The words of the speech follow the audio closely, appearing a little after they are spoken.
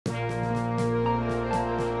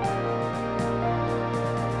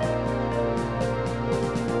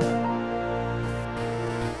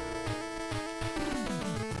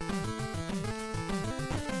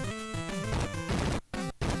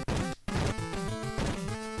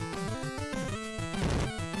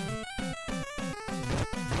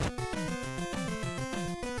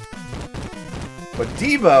But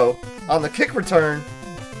Deebo on the kick return.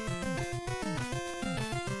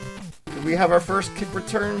 Do we have our first kick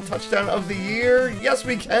return touchdown of the year? Yes,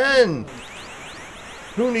 we can!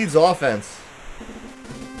 Who needs offense?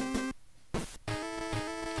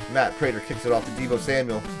 Matt Prater kicks it off to Deebo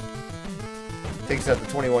Samuel. Takes it at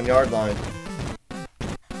the 21-yard line.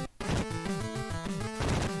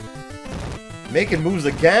 Making moves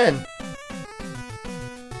again.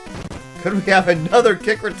 Could we have another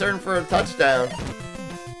kick return for a touchdown?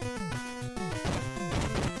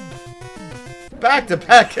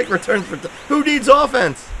 Back-to-back kick returns for... Who needs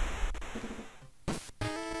offense?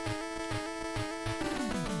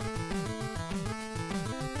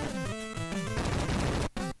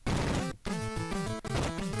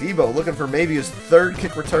 Deebo looking for maybe his third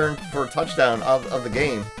kick return for a touchdown of the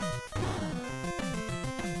game.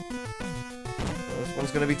 This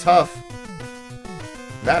one's going to be tough.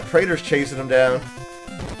 Matt Prater's chasing him down.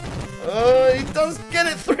 Oh, he does get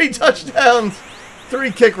it! 3 touchdowns!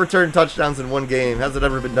 3 kick return touchdowns in one game. Hasn't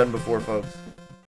ever been done before, folks.